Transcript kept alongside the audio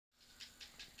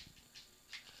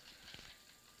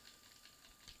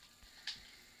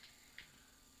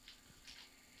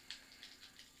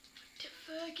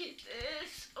heck is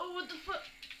this? Oh, what the fuck?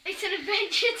 It's an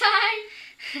adventure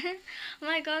time! Oh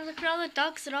my god, look at all the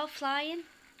dogs, they're all flying.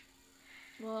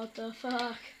 What the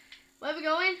fuck? Where are we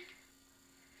going?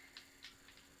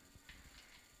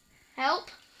 Help!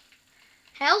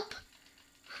 Help!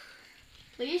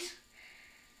 Please?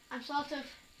 I'm sort of...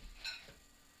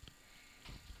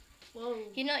 Whoa.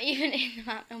 You're not even in the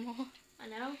map no more. I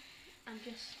know. I'm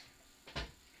just...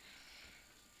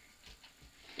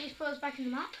 Please put us back in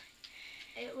the map.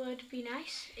 It would be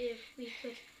nice if we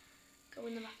could go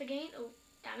in the map again. Oh,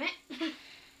 damn it.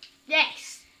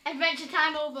 Yes! Adventure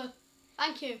time over.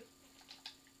 Thank you.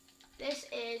 This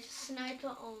is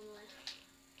sniper only.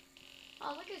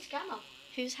 Oh, look at this camo.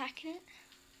 Who's hacking it?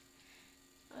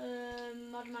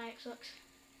 Mod my Xbox.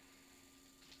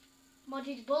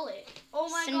 Modded bullet. Oh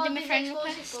my Send god, him a there's friend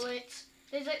explosive request. bullets.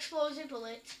 There's explosive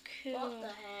bullets. Cool. What the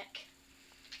heck?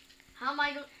 How am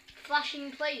I going?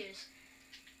 Flashing players.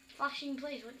 Flashing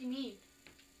players, what do you mean?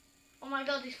 Oh my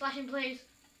god, these flashing players.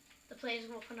 The players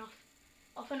are off and off.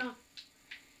 Off and on.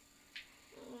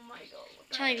 Oh my god. What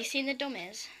the Charlie, have heck? you seen the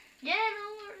dummies? Yeah,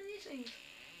 no, what are these things?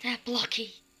 They're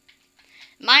blocky.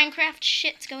 Minecraft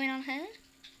shit's going on here.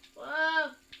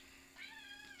 Whoa.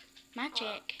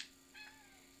 Magic.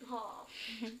 Oh.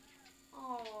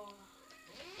 Oh.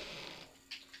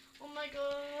 Oh my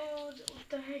god. What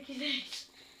the heck is this?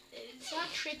 It's how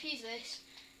trippy is this?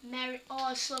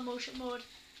 Oh, slow motion mode.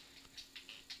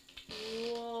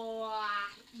 Whoa.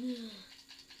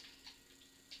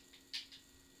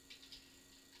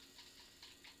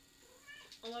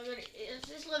 Oh my god,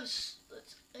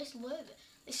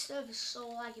 this server's so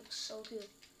like it was so good.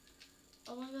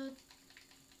 Oh my god.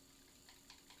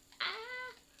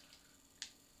 Ah,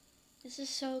 This is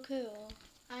so cool.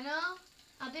 I know.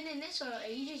 I've been in this for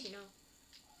ages, you know.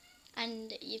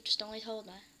 And you've just only told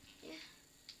me. Yeah.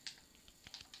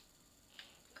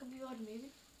 Could be odd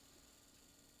moving.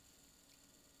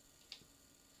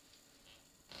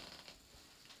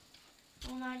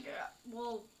 Oh my god.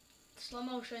 Whoa. Slow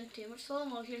motion. Too much slow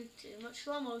motion. Too much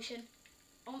slow motion.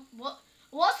 Oh,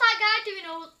 what's that guy doing?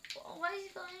 Oh, why is he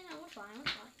flying? Oh, we're fine. We're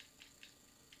fine.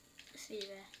 Let's see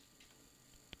there.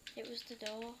 It was the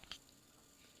door.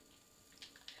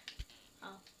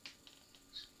 Oh.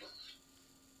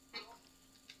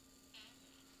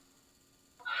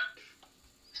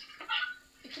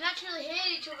 We can actually hear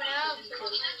each other now.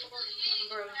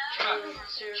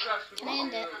 Can I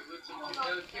end it?